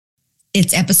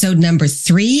It's episode number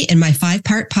 3 in my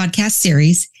 5-part podcast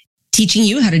series, teaching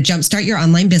you how to jumpstart your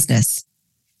online business.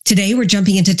 Today, we're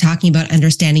jumping into talking about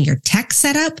understanding your tech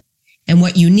setup and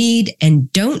what you need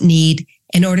and don't need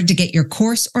in order to get your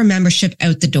course or membership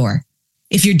out the door.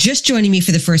 If you're just joining me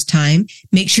for the first time,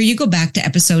 make sure you go back to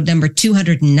episode number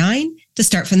 209 to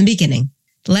start from the beginning.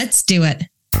 Let's do it.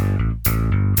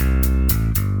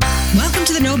 Welcome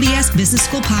to the No BS Business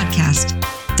School podcast,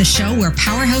 the show where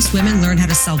powerhouse women learn how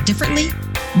to sell differently,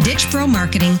 ditch bro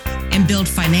marketing, and build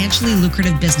financially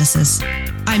lucrative businesses.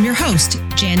 I'm your host,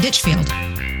 Jan Ditchfield.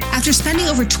 After spending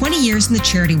over 20 years in the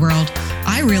charity world,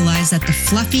 I realized that the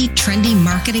fluffy, trendy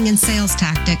marketing and sales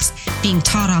tactics being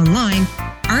taught online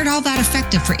aren't all that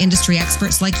effective for industry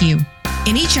experts like you.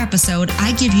 In each episode,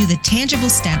 I give you the tangible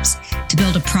steps to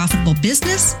build a profitable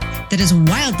business that is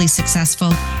wildly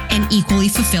successful and equally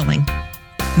fulfilling.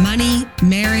 Money,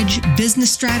 marriage, business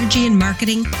strategy, and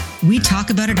marketing, we talk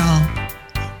about it all.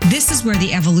 This is where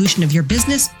the evolution of your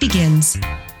business begins.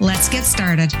 Let's get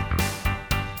started.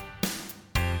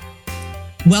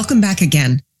 Welcome back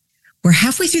again. We're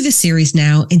halfway through the series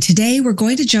now, and today we're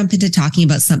going to jump into talking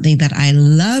about something that I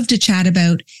love to chat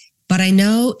about, but I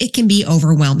know it can be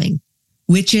overwhelming,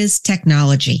 which is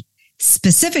technology.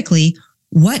 Specifically,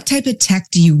 what type of tech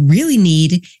do you really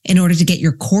need in order to get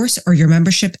your course or your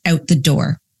membership out the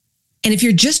door? And if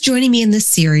you're just joining me in this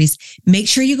series, make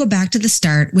sure you go back to the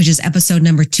start, which is episode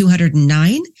number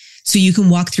 209, so you can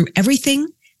walk through everything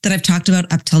that I've talked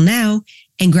about up till now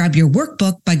and grab your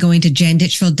workbook by going to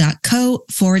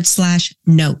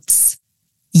janditchfield.co/notes.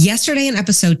 Yesterday in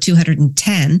episode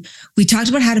 210, we talked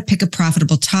about how to pick a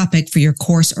profitable topic for your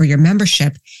course or your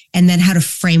membership and then how to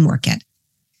framework it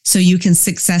so you can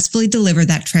successfully deliver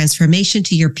that transformation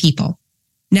to your people.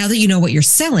 Now that you know what you're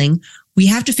selling, we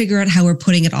have to figure out how we're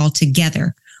putting it all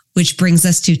together, which brings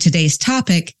us to today's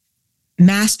topic,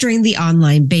 mastering the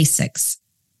online basics,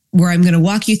 where I'm going to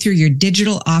walk you through your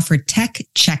digital offer tech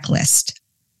checklist.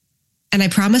 And I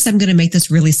promise I'm going to make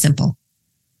this really simple.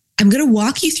 I'm going to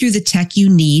walk you through the tech you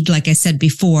need, like I said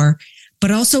before,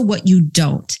 but also what you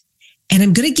don't. And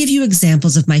I'm going to give you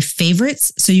examples of my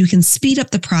favorites so you can speed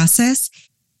up the process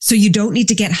so you don't need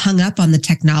to get hung up on the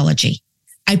technology.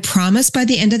 I promise by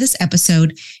the end of this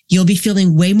episode, you'll be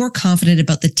feeling way more confident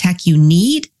about the tech you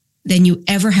need than you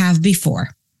ever have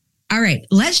before. All right,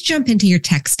 let's jump into your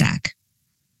tech stack.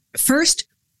 First,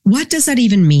 what does that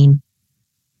even mean?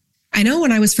 I know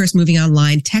when I was first moving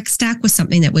online, tech stack was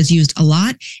something that was used a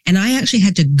lot, and I actually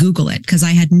had to Google it because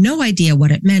I had no idea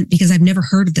what it meant because I've never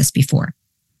heard of this before.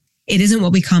 It isn't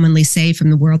what we commonly say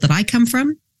from the world that I come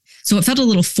from, so it felt a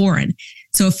little foreign.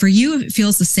 So for you, if it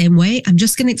feels the same way, I'm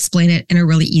just going to explain it in a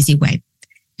really easy way.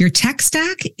 Your tech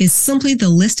stack is simply the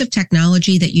list of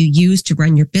technology that you use to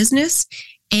run your business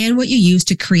and what you use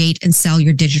to create and sell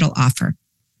your digital offer.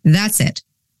 That's it.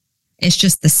 It's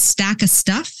just the stack of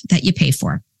stuff that you pay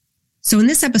for. So in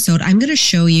this episode, I'm going to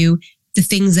show you the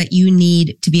things that you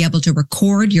need to be able to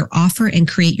record your offer and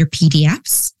create your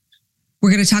PDFs.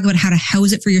 We're going to talk about how to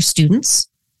house it for your students,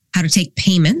 how to take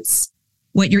payments,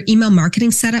 what your email marketing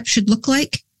setup should look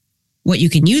like, what you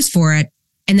can use for it,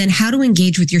 and then how to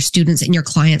engage with your students and your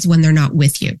clients when they're not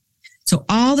with you. So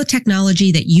all the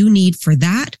technology that you need for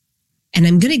that, and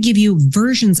I'm going to give you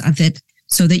versions of it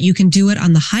so that you can do it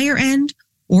on the higher end,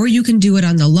 or you can do it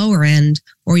on the lower end,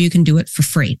 or you can do it for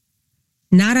free.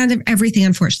 Not everything,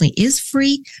 unfortunately, is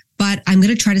free, but I'm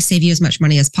going to try to save you as much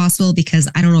money as possible because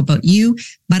I don't know about you,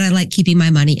 but I like keeping my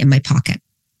money in my pocket.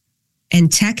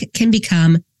 And tech can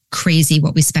become crazy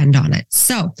what we spend on it.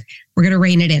 So we're going to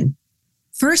rein it in.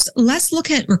 First, let's look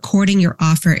at recording your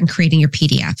offer and creating your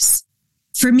PDFs.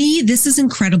 For me, this is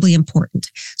incredibly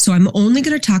important. So I'm only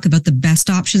going to talk about the best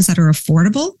options that are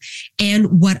affordable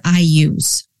and what I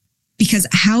use. Because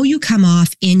how you come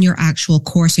off in your actual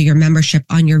course or your membership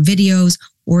on your videos,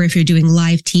 or if you're doing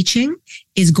live teaching,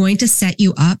 is going to set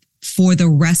you up for the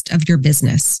rest of your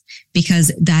business.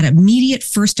 Because that immediate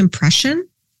first impression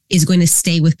is going to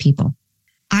stay with people.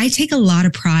 I take a lot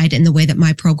of pride in the way that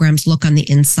my programs look on the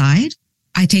inside.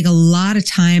 I take a lot of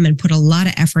time and put a lot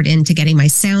of effort into getting my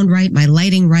sound right, my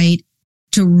lighting right,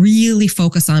 to really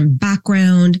focus on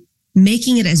background,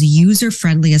 making it as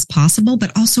user-friendly as possible,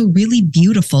 but also really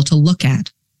beautiful to look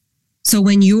at. So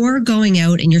when you're going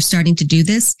out and you're starting to do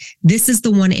this, this is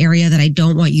the one area that I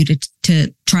don't want you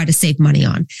to try to save money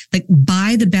on. Like,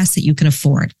 buy the best that you can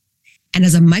afford. And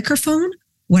as a microphone,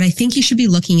 what I think you should be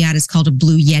looking at is called a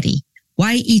Blue Yeti.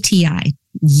 YETI,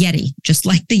 Yeti, just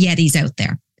like the Yetis out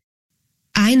there.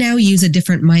 I now use a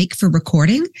different mic for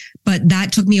recording, but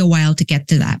that took me a while to get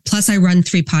to that. Plus, I run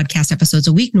 3 podcast episodes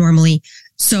a week normally.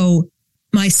 So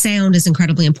My sound is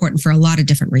incredibly important for a lot of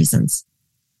different reasons.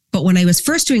 But when I was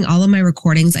first doing all of my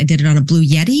recordings, I did it on a Blue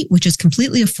Yeti, which is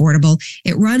completely affordable.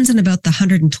 It runs in about the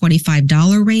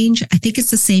 $125 range. I think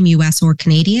it's the same US or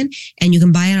Canadian, and you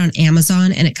can buy it on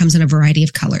Amazon, and it comes in a variety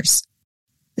of colors.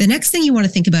 The next thing you want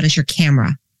to think about is your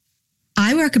camera.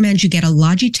 I recommend you get a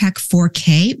Logitech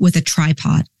 4K with a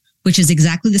tripod, which is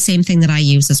exactly the same thing that I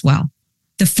use as well.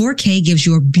 The 4K gives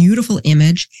you a beautiful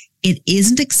image. It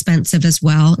isn't expensive as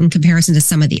well in comparison to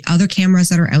some of the other cameras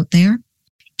that are out there.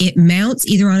 It mounts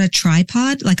either on a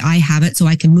tripod, like I have it, so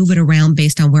I can move it around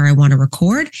based on where I want to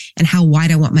record and how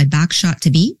wide I want my back shot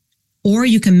to be. Or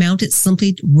you can mount it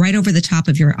simply right over the top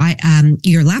of your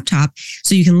laptop,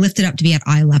 so you can lift it up to be at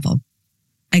eye level.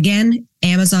 Again,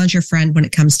 Amazon's your friend when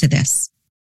it comes to this.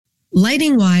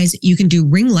 Lighting wise, you can do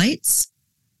ring lights,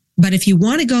 but if you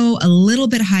want to go a little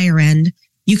bit higher end,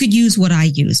 you could use what I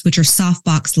use, which are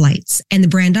softbox lights. And the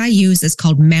brand I use is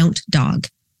called Mount Dog.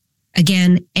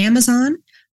 Again, Amazon.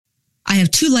 I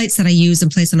have two lights that I use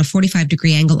and place on a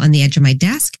 45-degree angle on the edge of my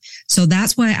desk. So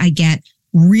that's why I get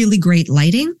really great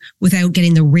lighting without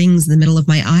getting the rings in the middle of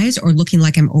my eyes or looking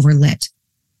like I'm overlit.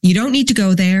 You don't need to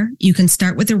go there. You can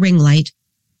start with a ring light,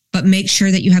 but make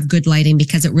sure that you have good lighting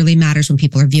because it really matters when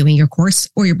people are viewing your course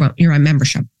or your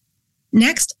membership.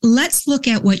 Next, let's look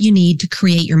at what you need to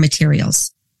create your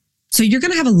materials. So you're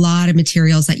going to have a lot of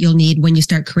materials that you'll need when you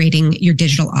start creating your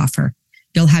digital offer.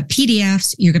 You'll have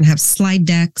PDFs, you're going to have slide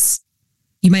decks,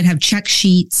 you might have check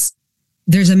sheets.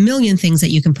 There's a million things that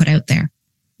you can put out there.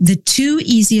 The two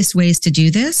easiest ways to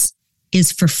do this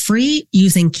is for free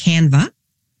using Canva,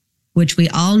 which we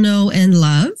all know and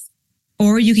love,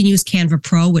 or you can use Canva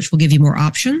Pro, which will give you more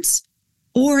options.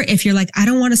 Or if you're like, I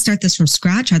don't want to start this from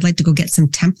scratch, I'd like to go get some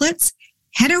templates,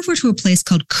 head over to a place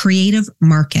called Creative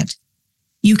Market.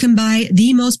 You can buy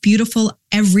the most beautiful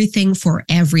everything for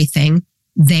everything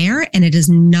there, and it is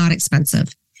not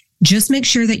expensive. Just make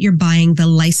sure that you're buying the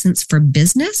license for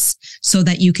business so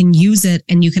that you can use it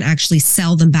and you can actually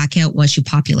sell them back out once you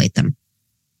populate them.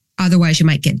 Otherwise, you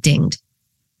might get dinged.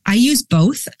 I use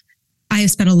both. I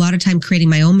have spent a lot of time creating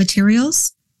my own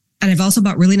materials, and I've also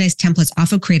bought really nice templates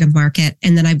off of Creative Market,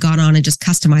 and then I've gone on and just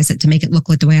customized it to make it look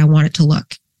like the way I want it to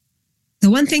look. The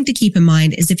one thing to keep in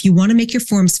mind is if you want to make your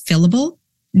forms fillable,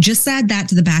 just add that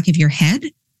to the back of your head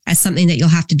as something that you'll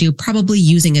have to do probably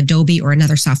using Adobe or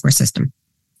another software system.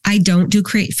 I don't do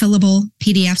create fillable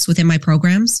PDFs within my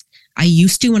programs. I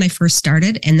used to when I first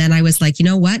started. And then I was like, you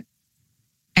know what?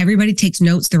 Everybody takes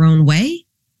notes their own way.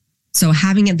 So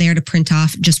having it there to print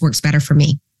off just works better for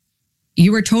me.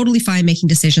 You are totally fine making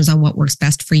decisions on what works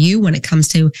best for you when it comes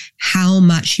to how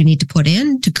much you need to put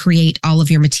in to create all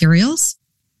of your materials.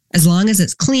 As long as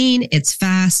it's clean, it's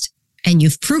fast, and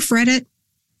you've proofread it,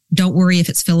 don't worry if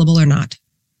it's fillable or not.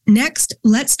 Next,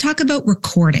 let's talk about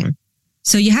recording.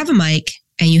 So you have a mic,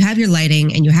 and you have your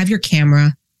lighting and you have your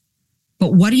camera,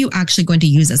 but what are you actually going to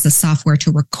use as the software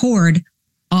to record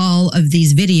all of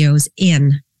these videos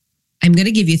in? I'm going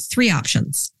to give you three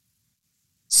options: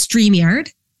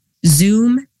 StreamYard,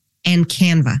 Zoom, and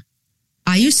Canva.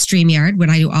 I use StreamYard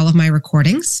when I do all of my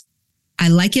recordings. I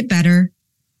like it better.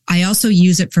 I also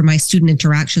use it for my student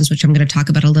interactions, which I'm going to talk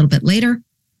about a little bit later.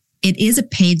 It is a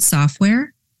paid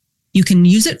software. You can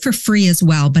use it for free as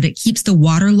well, but it keeps the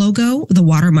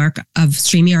watermark of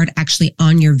StreamYard actually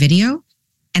on your video.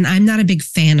 And I'm not a big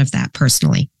fan of that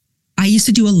personally. I used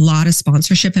to do a lot of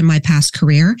sponsorship in my past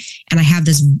career, and I have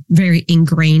this very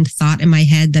ingrained thought in my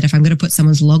head that if I'm going to put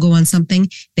someone's logo on something,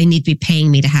 they need to be paying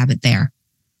me to have it there.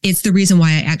 It's the reason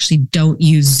why I actually don't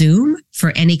use Zoom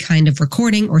for any kind of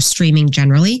recording or streaming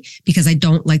generally, because I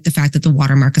don't like the fact that the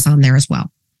watermark is on there as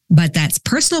well. But that's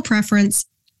personal preference.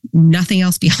 Nothing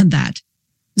else beyond that.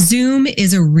 Zoom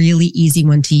is a really easy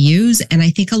one to use. And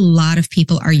I think a lot of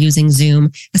people are using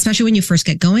Zoom, especially when you first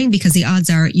get going, because the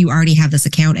odds are you already have this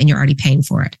account and you're already paying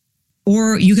for it.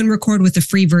 Or you can record with the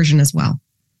free version as well.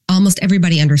 Almost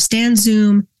everybody understands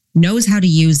Zoom, knows how to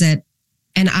use it.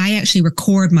 And I actually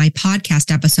record my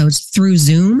podcast episodes through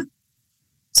Zoom.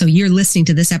 So you're listening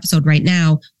to this episode right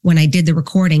now. When I did the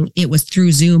recording, it was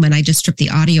through Zoom and I just stripped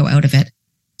the audio out of it.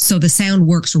 So the sound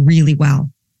works really well.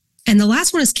 And the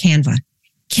last one is Canva.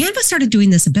 Canva started doing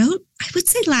this about, I would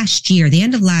say last year, the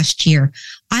end of last year.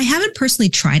 I haven't personally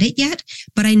tried it yet,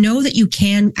 but I know that you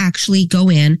can actually go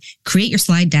in, create your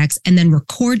slide decks, and then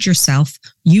record yourself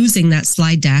using that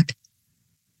slide deck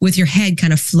with your head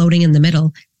kind of floating in the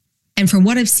middle. And from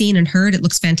what I've seen and heard, it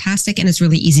looks fantastic and it's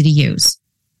really easy to use.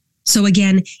 So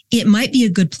again, it might be a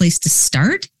good place to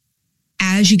start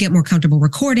as you get more comfortable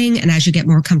recording and as you get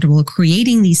more comfortable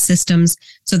creating these systems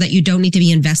so that you don't need to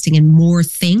be investing in more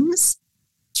things.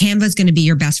 Canva is going to be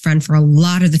your best friend for a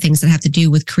lot of the things that have to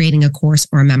do with creating a course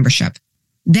or a membership.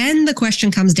 Then the question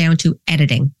comes down to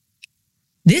editing.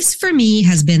 This for me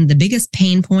has been the biggest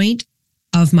pain point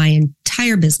of my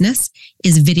entire business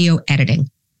is video editing.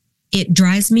 It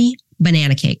drives me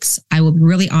banana cakes. I will be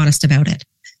really honest about it.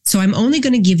 So I'm only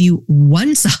going to give you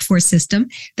one software system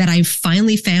that I've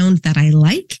finally found that I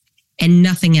like and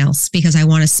nothing else, because I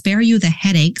want to spare you the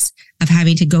headaches of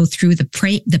having to go through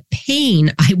the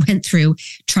pain I went through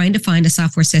trying to find a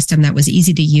software system that was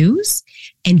easy to use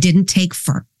and didn't take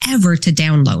forever to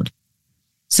download.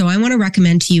 So I want to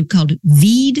recommend to you called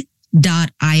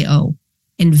Veed.io.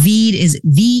 And Veed is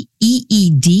VEED.io.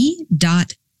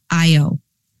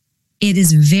 It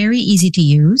is very easy to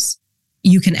use.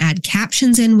 You can add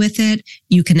captions in with it.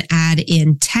 You can add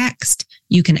in text.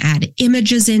 You can add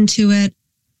images into it.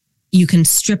 You can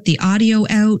strip the audio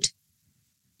out.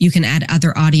 You can add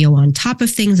other audio on top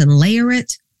of things and layer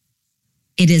it.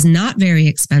 It is not very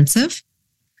expensive.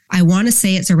 I want to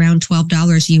say it's around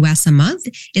 $12 US a month.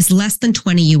 It's less than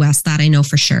 20 US, that I know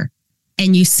for sure.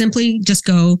 And you simply just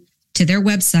go to their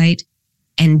website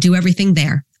and do everything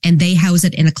there. And they house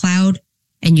it in a cloud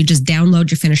and you just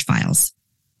download your finished files.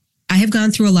 I have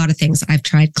gone through a lot of things. I've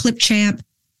tried Clipchamp.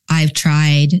 I've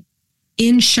tried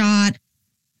InShot.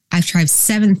 I've tried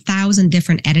 7,000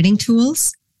 different editing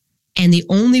tools. And the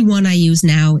only one I use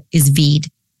now is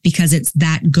Veed because it's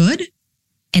that good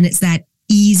and it's that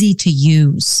easy to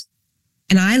use.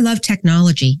 And I love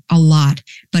technology a lot,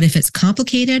 but if it's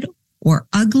complicated or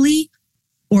ugly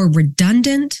or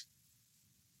redundant,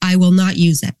 I will not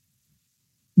use it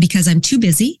because I'm too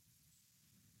busy.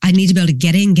 I need to be able to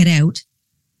get in, get out.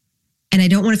 And I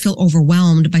don't want to feel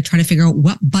overwhelmed by trying to figure out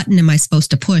what button am I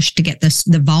supposed to push to get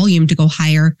the volume to go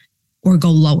higher or go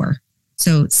lower.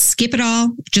 So skip it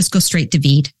all, just go straight to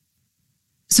Veed.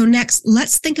 So next,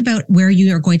 let's think about where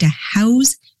you are going to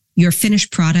house your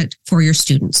finished product for your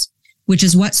students, which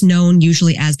is what's known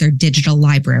usually as their digital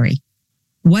library.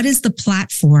 What is the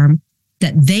platform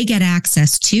that they get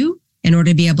access to in order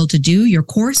to be able to do your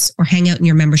course or hang out in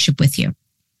your membership with you?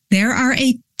 There are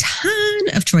a ton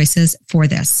of choices for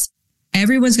this.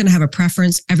 Everyone's going to have a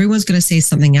preference. Everyone's going to say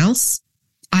something else.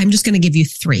 I'm just going to give you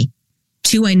 3.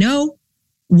 2 I know.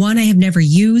 1 I have never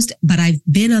used, but I've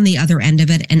been on the other end of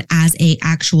it. And as a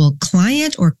actual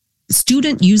client or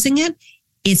student using it,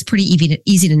 it's pretty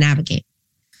easy to navigate.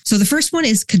 So the first one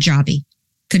is Kajabi.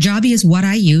 Kajabi is what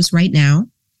I use right now.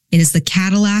 It is the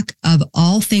Cadillac of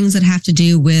all things that have to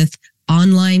do with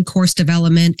online course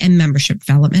development and membership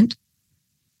development.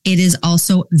 It is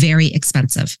also very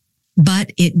expensive,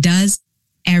 but it does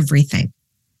everything.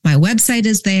 My website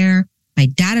is there. My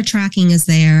data tracking is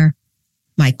there.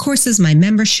 My courses, my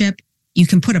membership. You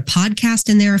can put a podcast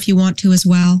in there if you want to as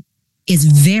well. It's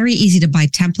very easy to buy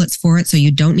templates for it, so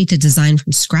you don't need to design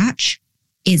from scratch.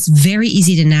 It's very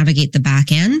easy to navigate the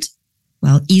back end.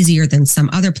 Well, easier than some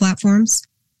other platforms.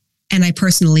 And I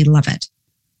personally love it.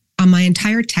 On my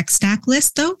entire tech stack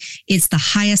list, though, it's the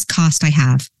highest cost I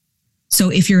have. So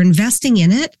if you're investing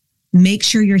in it, make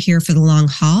sure you're here for the long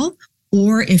haul.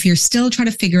 Or if you're still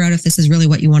trying to figure out if this is really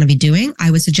what you want to be doing,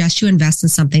 I would suggest you invest in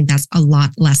something that's a lot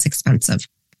less expensive,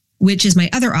 which is my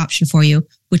other option for you,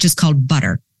 which is called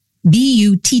Butter.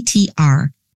 Buttr.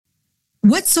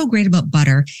 What's so great about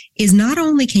Butter is not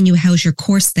only can you house your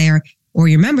course there or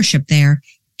your membership there,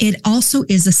 it also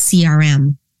is a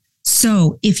CRM.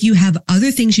 So if you have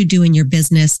other things you do in your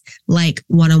business, like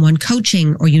one-on-one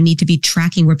coaching, or you need to be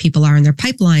tracking where people are in their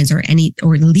pipelines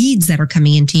or leads that are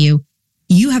coming into you,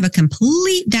 you have a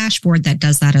complete dashboard that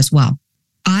does that as well.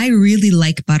 I really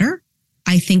like Butter.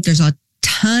 I think there's a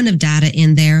ton of data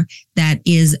in there that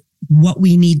is what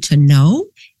we need to know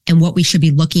and what we should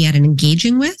be looking at and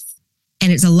engaging with.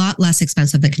 And it's a lot less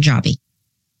expensive than Kajabi.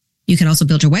 You can also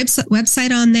build your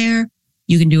website on there.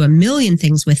 You can do a million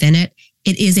things within it.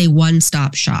 It is a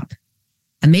one-stop shop.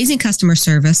 Amazing customer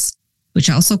service, which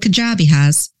also Kajabi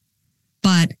has,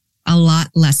 but a lot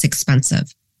less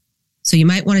expensive. So you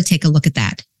might want to take a look at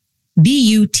that.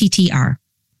 Buttr.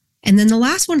 And then the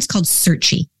last one is called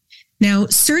Searchy. Now,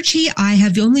 Searchy, I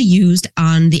have only used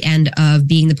on the end of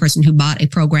being the person who bought a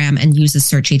program and uses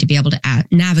Searchy to be able to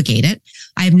navigate it.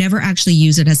 I have never actually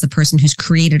used it as the person who's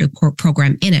created a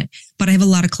program in it, but I have a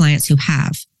lot of clients who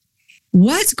have.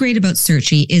 What's great about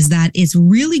Searchy is that it's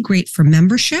really great for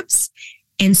memberships.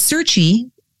 And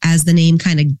Searchy, as the name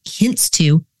kind of hints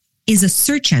to, is a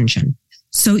search engine.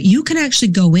 So you can actually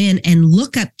go in and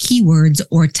look up keywords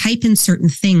or type in certain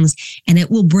things, and it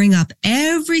will bring up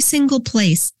every single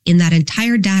place in that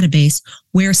entire database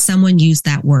where someone used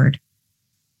that word.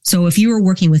 So if you were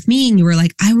working with me and you were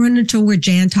like, I run into where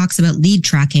Jan talks about lead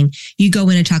tracking, you go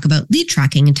in and talk about lead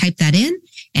tracking and type that in,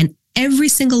 and every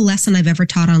single lesson I've ever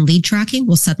taught on lead tracking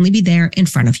will suddenly be there in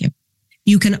front of you.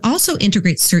 You can also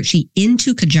integrate Searchie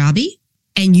into Kajabi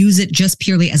and use it just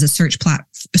purely as a search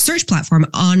platform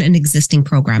on an existing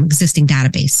program, existing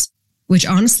database, which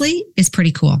honestly is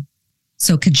pretty cool.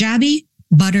 So Kajabi,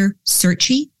 Butter,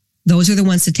 Searchie, those are the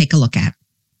ones to take a look at.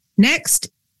 Next,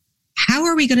 how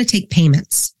are we going to take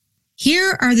payments?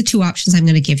 Here are the two options I'm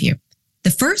going to give you.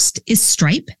 The first is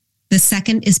Stripe. The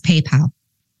second is PayPal.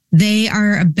 They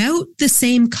are about the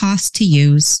same cost to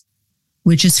use,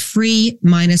 which is free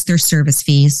minus their service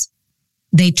fees.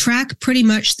 They track pretty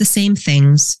much the same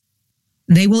things.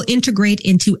 They will integrate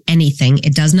into anything.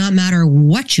 It does not matter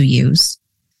what you use.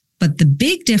 But the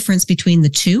big difference between the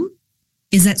two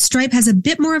is that Stripe has a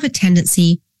bit more of a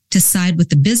tendency to side with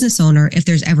the business owner if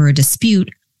there's ever a dispute,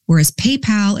 whereas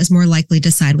PayPal is more likely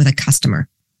to side with a customer.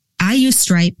 I use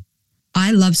Stripe.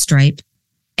 I love Stripe.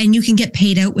 And you can get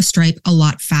paid out with Stripe a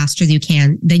lot faster than you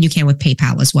can with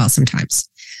PayPal as well sometimes.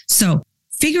 So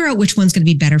figure out which one's going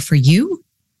to be better for you,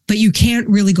 but you can't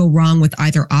really go wrong with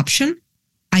either option.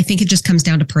 I think it just comes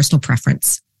down to personal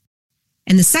preference.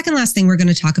 And the second last thing we're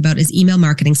going to talk about is email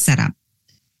marketing setup.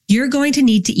 You're going to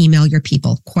need to email your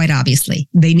people, quite obviously.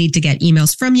 They need to get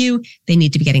emails from you. They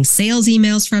need to be getting sales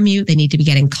emails from you. They need to be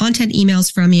getting content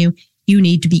emails from you. You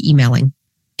need to be emailing.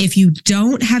 If you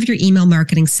don't have your email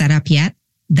marketing set up yet,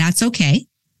 that's okay.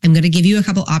 I'm going to give you a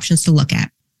couple options to look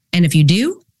at. And if you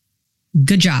do,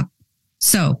 good job.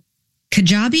 So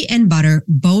Kajabi and Butter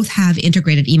both have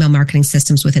integrated email marketing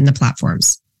systems within the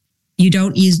platforms. You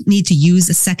don't need to use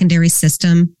a secondary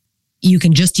system. You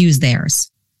can just use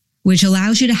theirs, which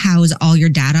allows you to house all your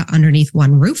data underneath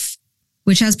one roof,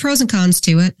 which has pros and cons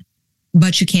to it,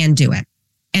 but you can do it.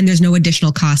 And there's no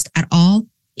additional cost at all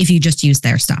if you just use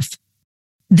their stuff.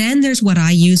 Then there's what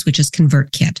I use, which is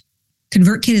ConvertKit.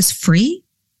 ConvertKit is free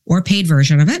or paid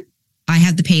version of it. I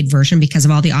have the paid version because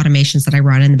of all the automations that I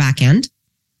run in the back end.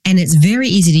 And it's very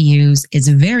easy to use. It's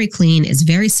very clean. It's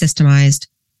very systemized.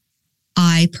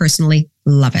 I personally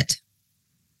love it.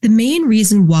 The main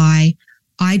reason why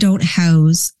I don't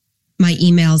house my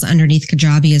emails underneath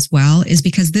Kajabi as well is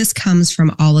because this comes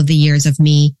from all of the years of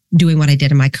me doing what I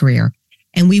did in my career.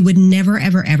 And we would never,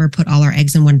 ever, ever put all our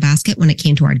eggs in one basket when it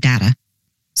came to our data.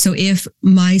 So if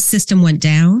my system went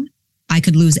down, I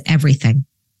could lose everything.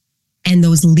 And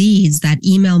those leads, that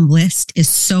email list is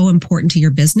so important to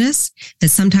your business that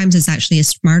sometimes it's actually a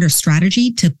smarter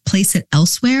strategy to place it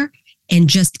elsewhere and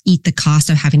just eat the cost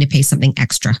of having to pay something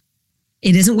extra.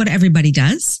 It isn't what everybody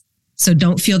does. So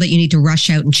don't feel that you need to rush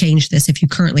out and change this if you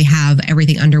currently have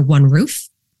everything under one roof.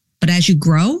 But as you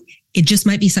grow, it just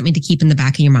might be something to keep in the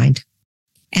back of your mind.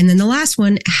 And then the last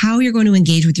one, how you're going to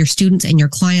engage with your students and your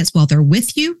clients while they're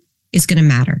with you is going to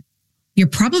matter. You're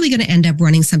probably going to end up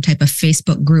running some type of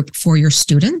Facebook group for your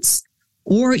students,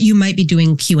 or you might be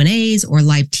doing Q&As or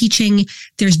live teaching.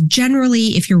 There's generally,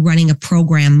 if you're running a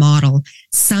program model,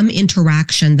 some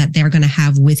interaction that they're going to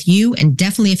have with you. And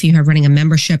definitely if you are running a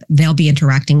membership, they'll be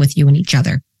interacting with you and each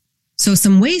other. So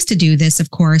some ways to do this,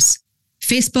 of course,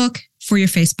 Facebook for your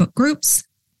Facebook groups,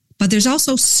 but there's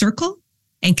also Circle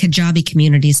and Kajabi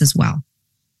communities as well.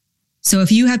 So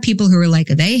if you have people who are like,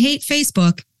 they hate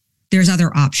Facebook, there's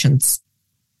other options.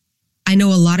 I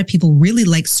know a lot of people really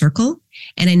like Circle,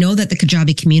 and I know that the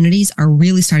Kajabi communities are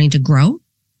really starting to grow,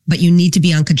 but you need to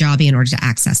be on Kajabi in order to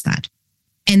access that.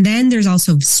 And then there's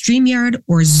also StreamYard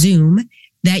or Zoom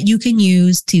that you can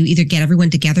use to either get everyone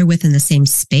together with in the same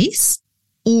space,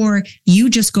 or you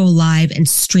just go live and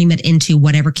stream it into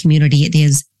whatever community it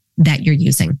is that you're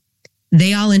using.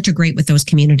 They all integrate with those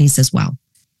communities as well.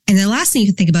 And the last thing you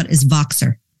can think about is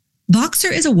Voxer.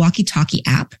 Voxer is a walkie-talkie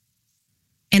app.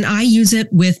 And I use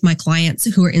it with my clients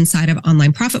who are inside of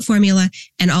Online Profit Formula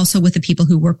and also with the people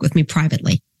who work with me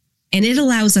privately. And it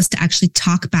allows us to actually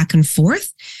talk back and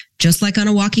forth, just like on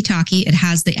a walkie-talkie. It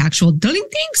has the actual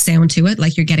ding-ding sound to it,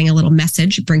 like you're getting a little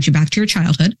message. It brings you back to your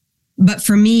childhood. But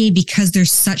for me, because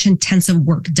there's such intensive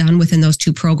work done within those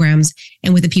two programs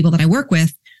and with the people that I work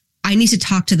with, I need to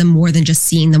talk to them more than just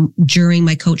seeing them during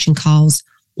my coaching calls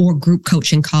or group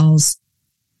coaching calls.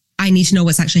 I need to know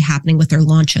what's actually happening with their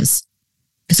launches.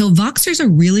 So Voxer is a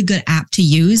really good app to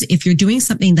use if you're doing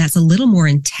something that's a little more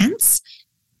intense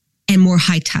and more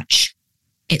high touch.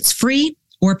 It's free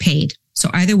or paid. So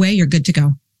either way, you're good to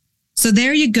go. So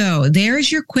there you go.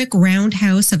 There's your quick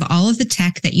roundhouse of all of the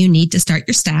tech that you need to start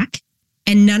your stack.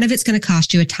 And none of it's going to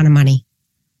cost you a ton of money.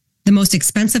 The most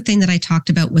expensive thing that I talked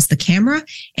about was the camera.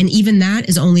 And even that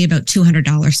is only about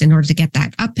 $200 in order to get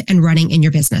that up and running in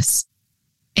your business.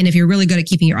 And if you're really good at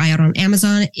keeping your eye out on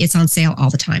Amazon, it's on sale all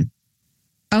the time.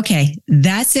 Okay,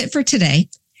 that's it for today.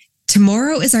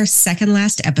 Tomorrow is our second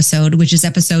last episode, which is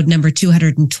episode number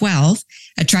 212,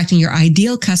 Attracting Your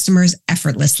Ideal Customers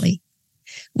Effortlessly,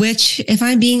 which, if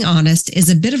I'm being honest, is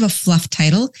a bit of a fluff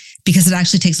title because it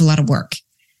actually takes a lot of work.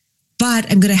 But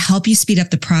I'm going to help you speed up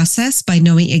the process by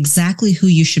knowing exactly who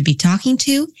you should be talking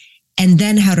to and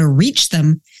then how to reach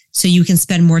them so you can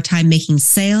spend more time making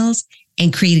sales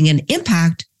and creating an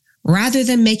impact rather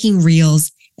than making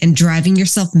reels and driving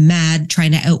yourself mad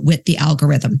trying to outwit the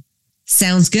algorithm.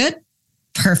 Sounds good?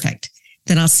 Perfect.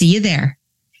 Then I'll see you there.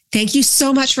 Thank you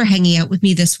so much for hanging out with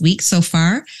me this week so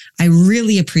far. I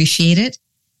really appreciate it.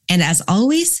 And as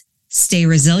always, stay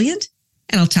resilient,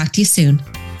 and I'll talk to you soon.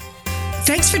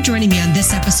 Thanks for joining me on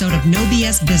this episode of No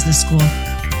BS Business School.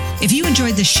 If you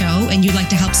enjoyed the show and you'd like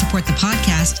to help support the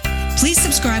podcast, please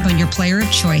subscribe on your player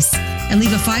of choice and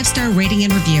leave a 5-star rating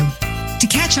and review. To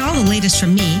catch all the latest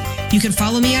from me, you can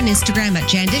follow me on Instagram at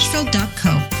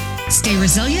jandishfield.co. Stay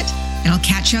resilient, and I'll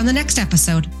catch you on the next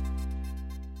episode.